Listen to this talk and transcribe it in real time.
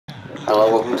Hello,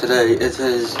 welcome today. It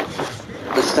is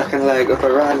the second leg of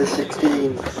a round of 16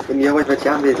 in the UEFA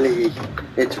Champions League.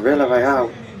 It's Villa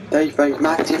Real. They face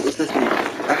Manchester City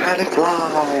ahead of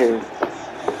live.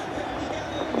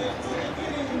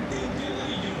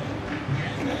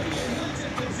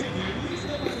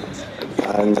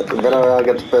 And Villarreal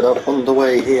gets put up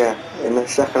underway here in the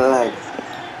second leg.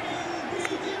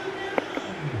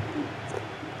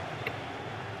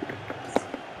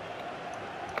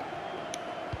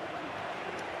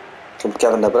 From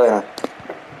Kevin De Bruyne.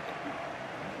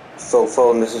 Phil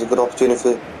Foden, this is a good opportunity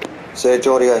for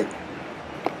Sergio Aurier.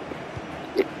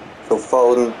 Phil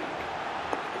Foden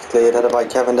is cleared headed by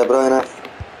Kevin De Bruyne.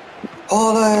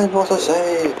 Haaland, what a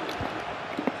save!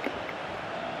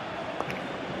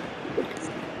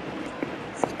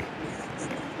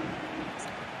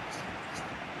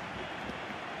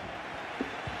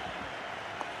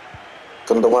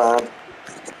 Gundogan.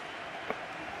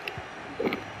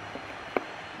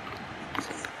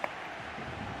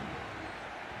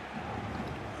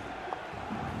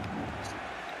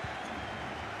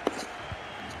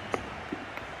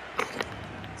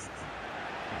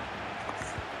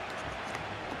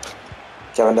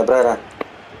 Kevin De Bruyne.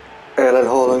 Erling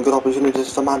Haaland, good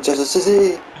opportunities for Manchester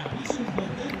City.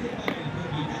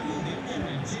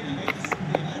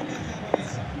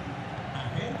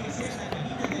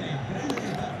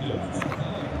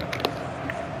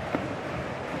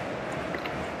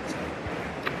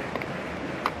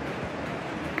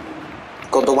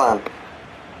 Gundogan.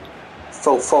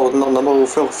 Phil Foden on the move,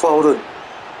 Phil Foden.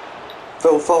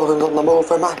 Phil Foden on the move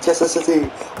for Manchester City.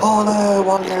 Oh no,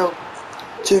 1-0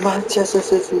 to Manchester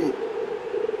City.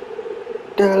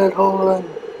 Erling Haaland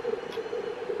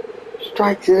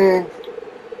strikes it in.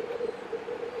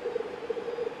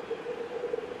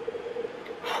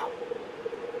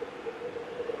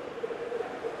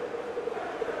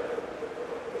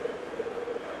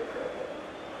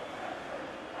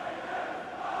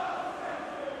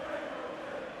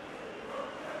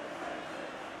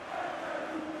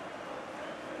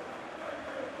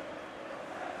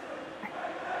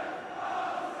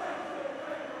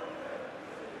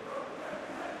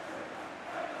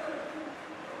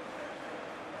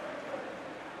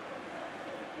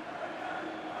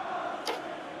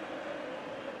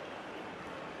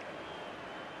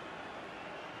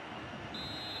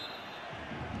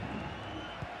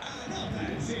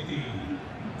 City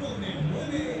con el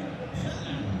 9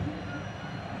 Haaland.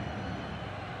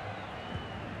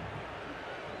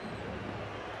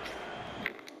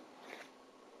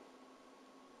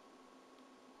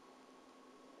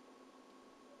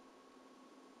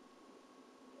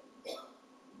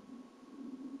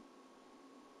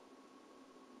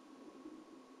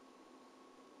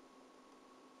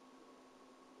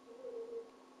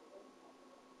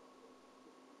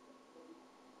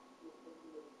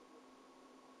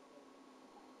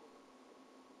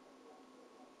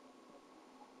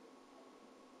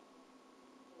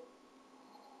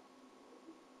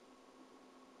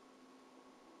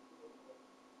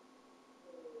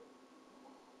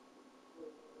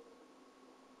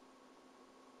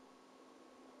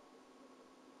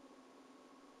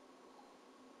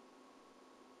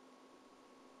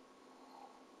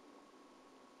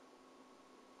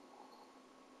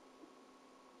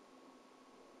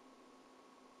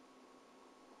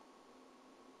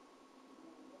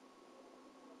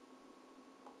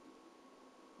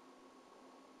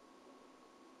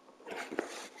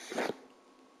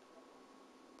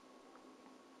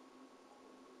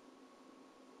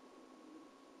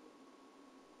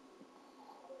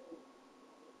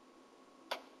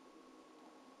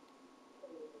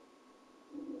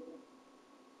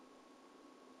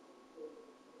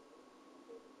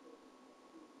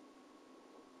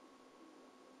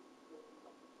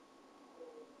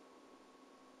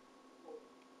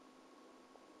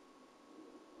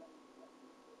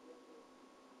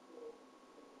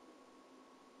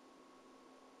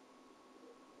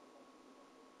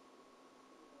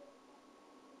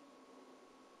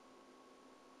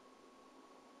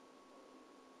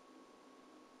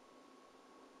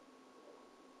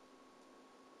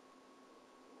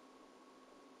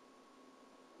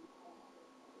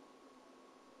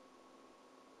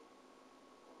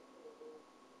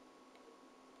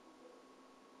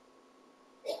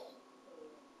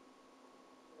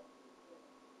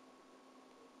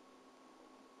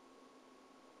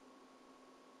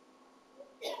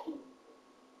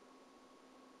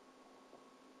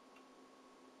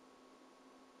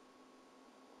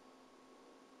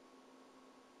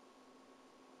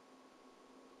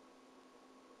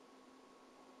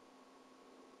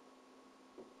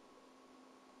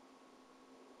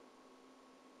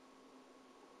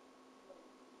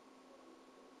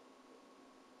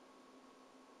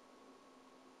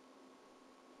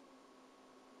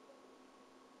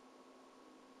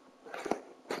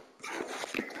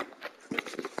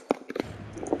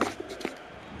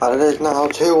 And it is now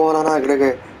 2-1 on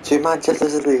aggregate to Manchester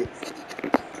City.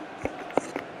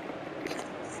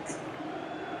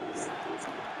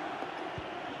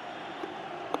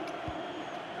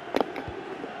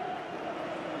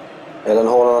 Ellen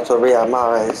Haaland to Riyad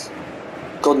Mahrez.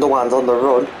 Gundogan's on the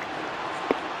run.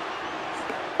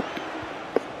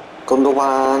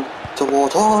 Gundogan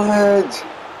towards Haaland.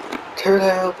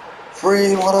 2-0.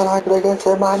 3-1 on aggregate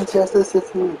to Manchester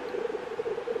City.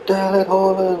 Ellen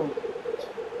Haaland.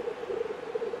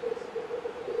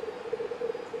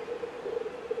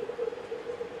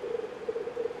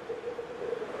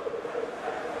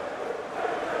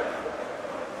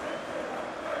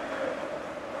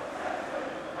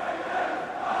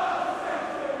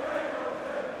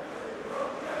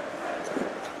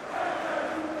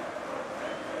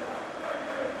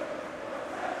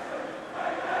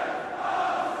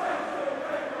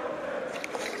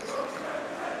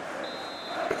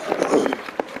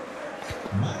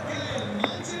 Marca el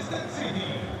Manchester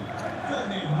City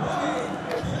con el 9 Haaland.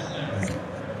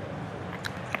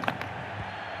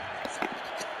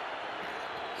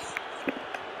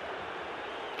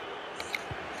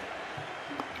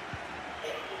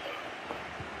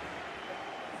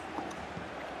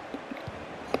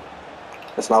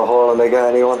 It's now Haaland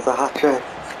again, he wants the hat-trick.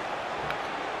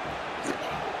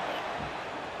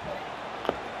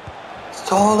 It's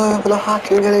Haaland for the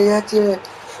hat-trick and he gets it.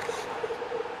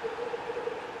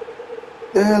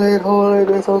 Erling Haaland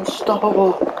is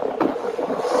unstoppable.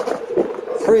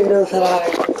 3-0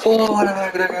 tonight, 4-1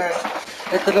 aggregate.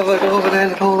 It's another goal for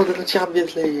Erling Haaland in the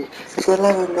Champions League. It's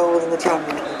 11 goals in the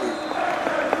Champions League.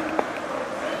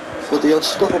 For the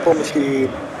unstoppable machine,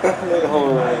 Erling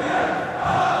Haaland.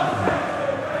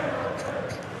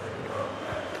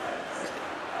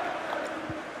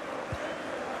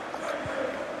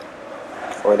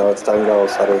 Oh no, it's 10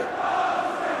 goals, sorry.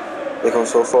 They come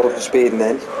so forward for speed and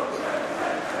then.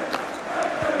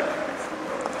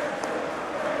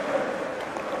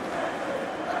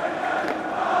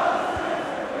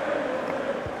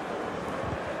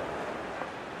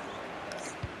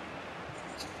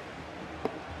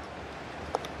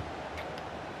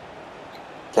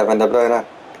 Kevin De Bruyne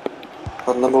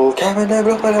on the move. Kevin De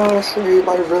Bruyne, saved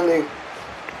by Riley.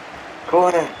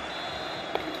 Corner.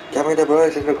 Kevin De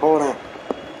Bruyne in the corner.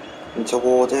 And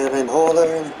towards Erling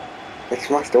Haaland. It's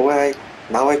smashed away.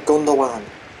 Now it's Gundogan.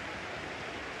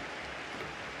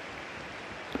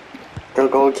 They'll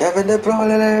go Kevin De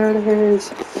Bruyne, there it is.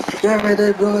 Kevin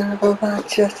De Bruyne for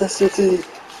Manchester City.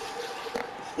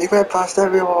 He went past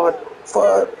everyone.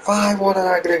 5-1 in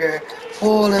aggregate.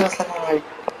 4-0 tonight.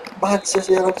 Manchester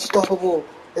City are unstoppable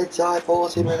inside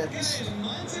 40 minutes. El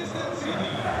Manchester City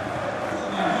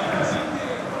con el 27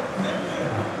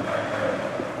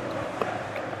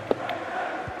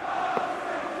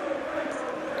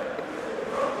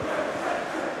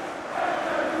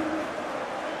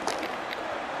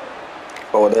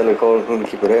 Oh, they'll call him,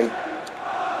 keep it in.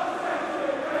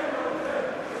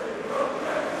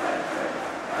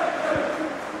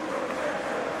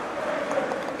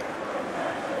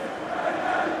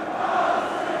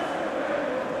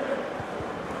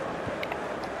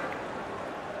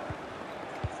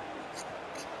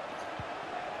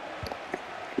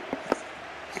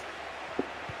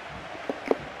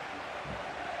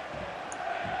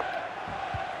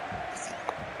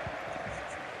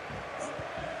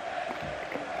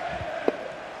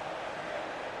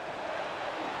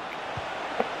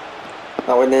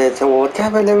 Now in there toward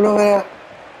Kevin De Bruyne.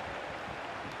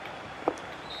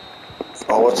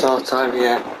 Oh, what's our time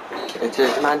here? It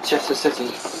is Manchester City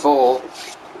 4,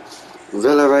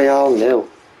 Villarreal 0.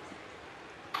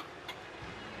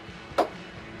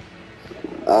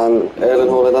 And Erling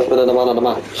Haaland has been the man of the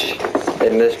match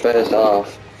in this first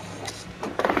half.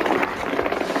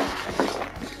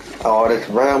 Oh, it's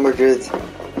Real Madrid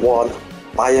 1,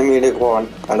 Bayern Munich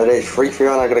 1, and it is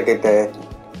 3-3 on aggregate there.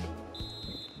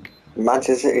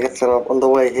 Manchester City gets it up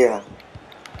underway here.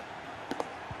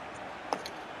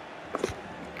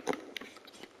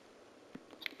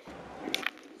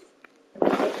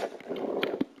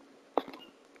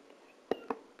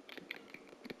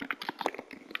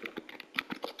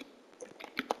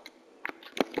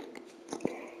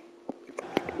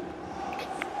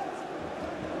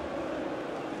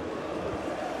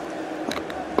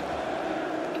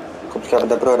 Comes Kevin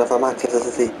De Bruyne for Manchester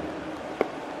City.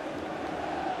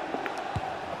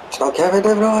 It's not Kevin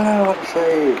De Bruyne, what a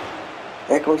save.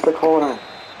 Here comes the corner.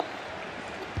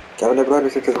 Kevin De Bruyne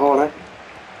is in the corner.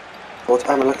 Towards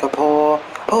Emile Laporte.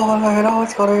 Oh,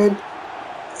 it's got in.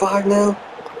 5-0.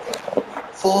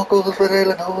 4 goals for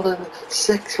Erling Haaland.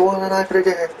 6-1 in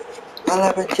aggregate.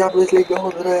 11 Champions League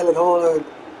goals for Erling Haaland.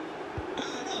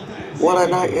 What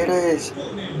a night it is!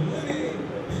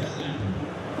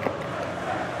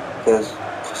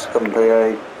 Just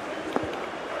completely.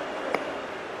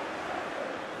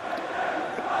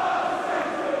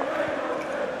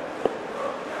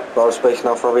 Well, speaking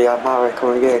of Riyad Mahrez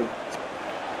coming in.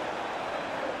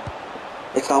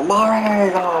 It's not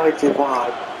Mahrez! Oh, it's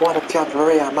wide. What a chance for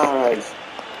Riyad Mahrez!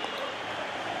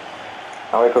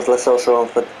 Now because let's also on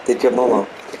for DJ Momo.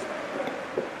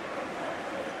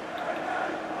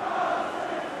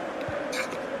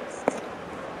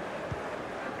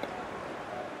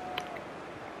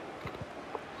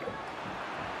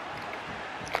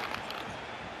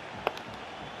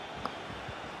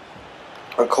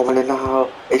 And coming in now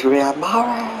is Riyad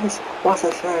Mahrez! What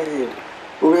a save!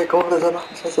 We're corners of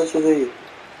Manchester City.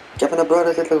 Kevin De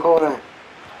Bruyne into the corner.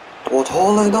 Towards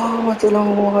Haaland, oh, it's a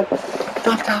low one.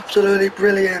 That's absolutely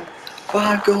brilliant.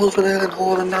 5 goals for Erling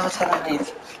Haaland now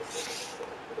tonight.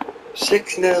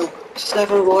 6-0,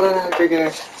 7-1 in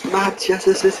aggregate.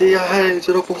 Manchester City ahead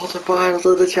to the quarter-finals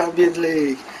of the Champions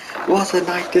League. What a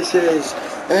night this is.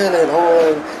 Erling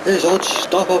Haaland is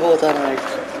unstoppable tonight.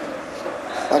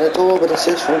 And a goal with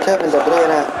assist from Kevin De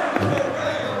Bruyne.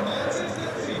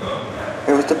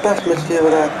 It was the best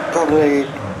midfielder probably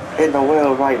in the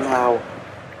world right now.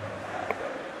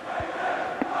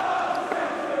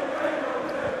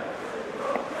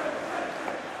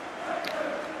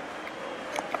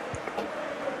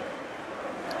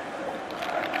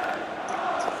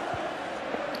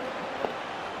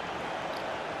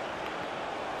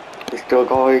 He's still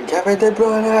going. Kevin De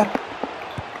Bruyne.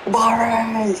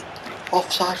 Mahrez.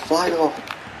 Offside flag off.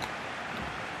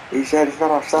 He said it's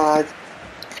not offside.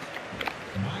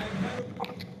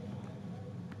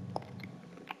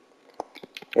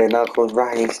 And now comes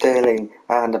Raheem Sterling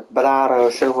and Bernardo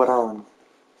Silva on.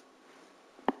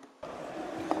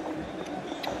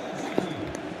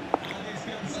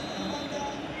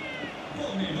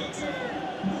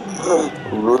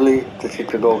 Rulli to kick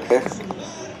the goal kick.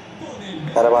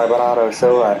 Headed by Bernardo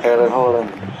Silva, Erling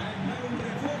Haaland.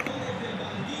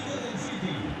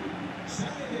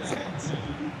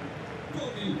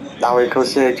 Now we can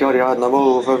see Jordi on the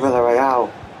move for Villarreal.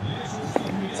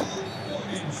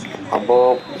 And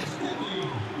Bob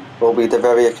will be the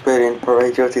very experienced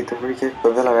Parejo to the free kick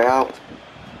for Villarreal.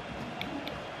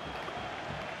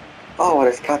 Oh,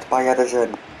 it's catch by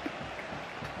Ederson.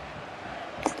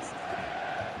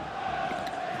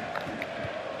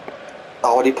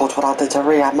 Oh, and he puts one out to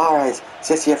Riyad Mahrez.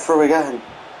 City are through again.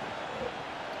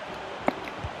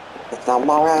 It's now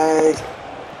Mahrez.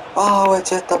 Oh, it's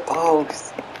hit the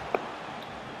post.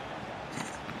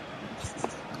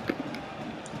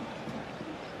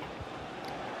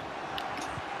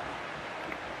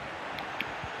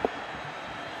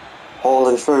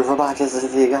 Haaland through for Manchester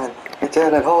City again. It's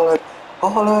Erling Haaland.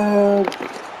 Haaland!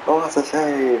 Oh, that's a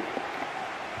save.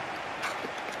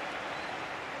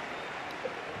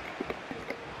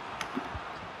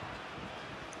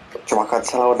 Joao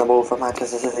Cancelo on the move for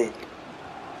Manchester City.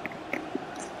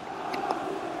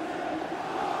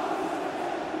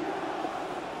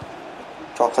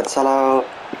 Joao Cancelo.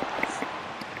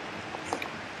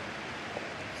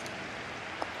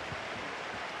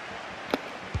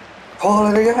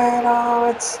 Haaland again, oh,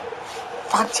 it's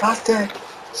fantastic.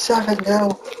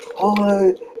 7-0.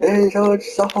 Haaland is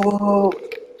unstoppable.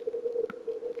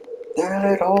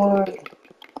 Erling Haaland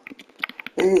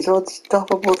is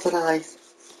unstoppable tonight.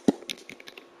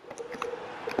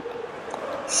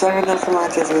 7-0 for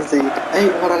Manchester City.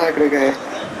 8-1 in aggregate.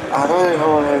 And Erling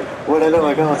Haaland with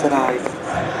another goal tonight.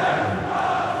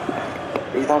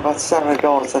 He's now got 7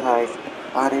 goals tonight.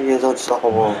 And he is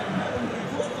unstoppable.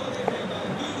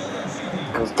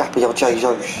 Gabriel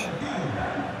Jesus.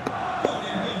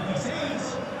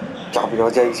 Gabriel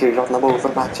Jesus on the move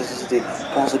for Manchester City.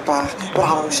 Pulls it back.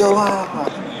 Bernardo Silva.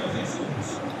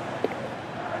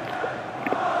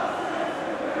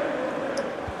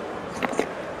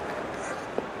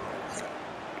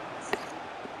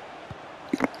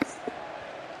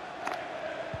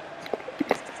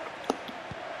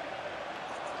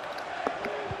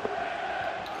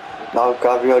 Now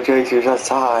Gabriel Jesus has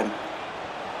time.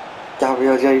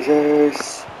 Gabriel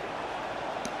Jesus.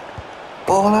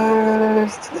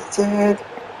 Haaland, it's it.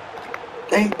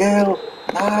 8-0.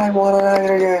 9-1 in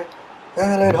aggregate.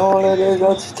 Erling Haaland is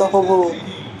unstoppable.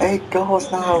 8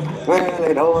 goals now for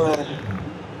Erling Haaland.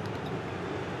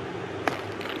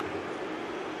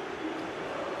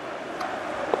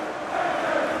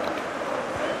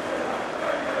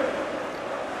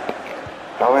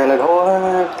 Now Erling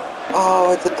Haaland.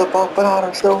 Oh, it's at the ball,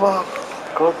 Bernardo Silva.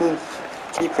 Couldn't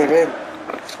keep it in.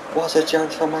 What a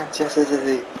chance for Manchester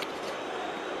City.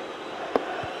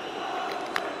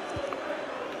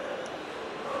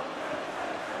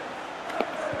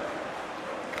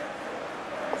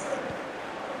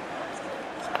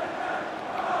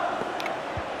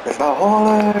 Now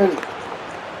Haaland!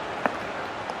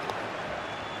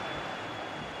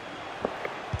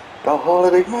 Now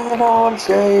Haaland again on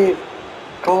save!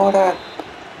 Corner!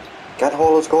 Get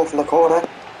Haaland's goal from the corner.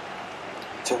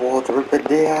 Towards Ruben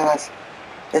Diaz.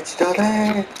 It's done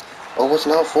it! Almost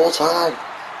now full time.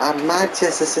 And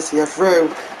Manchester City are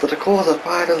through to the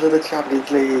quarter-finals of the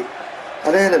Champions League.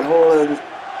 And Erling Haaland,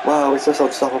 wow, it's just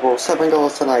unstoppable. 7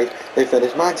 goals tonight. They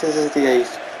finished Manchester City 8,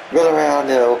 Villarreal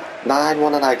 0,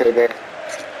 9-1 in aggregate.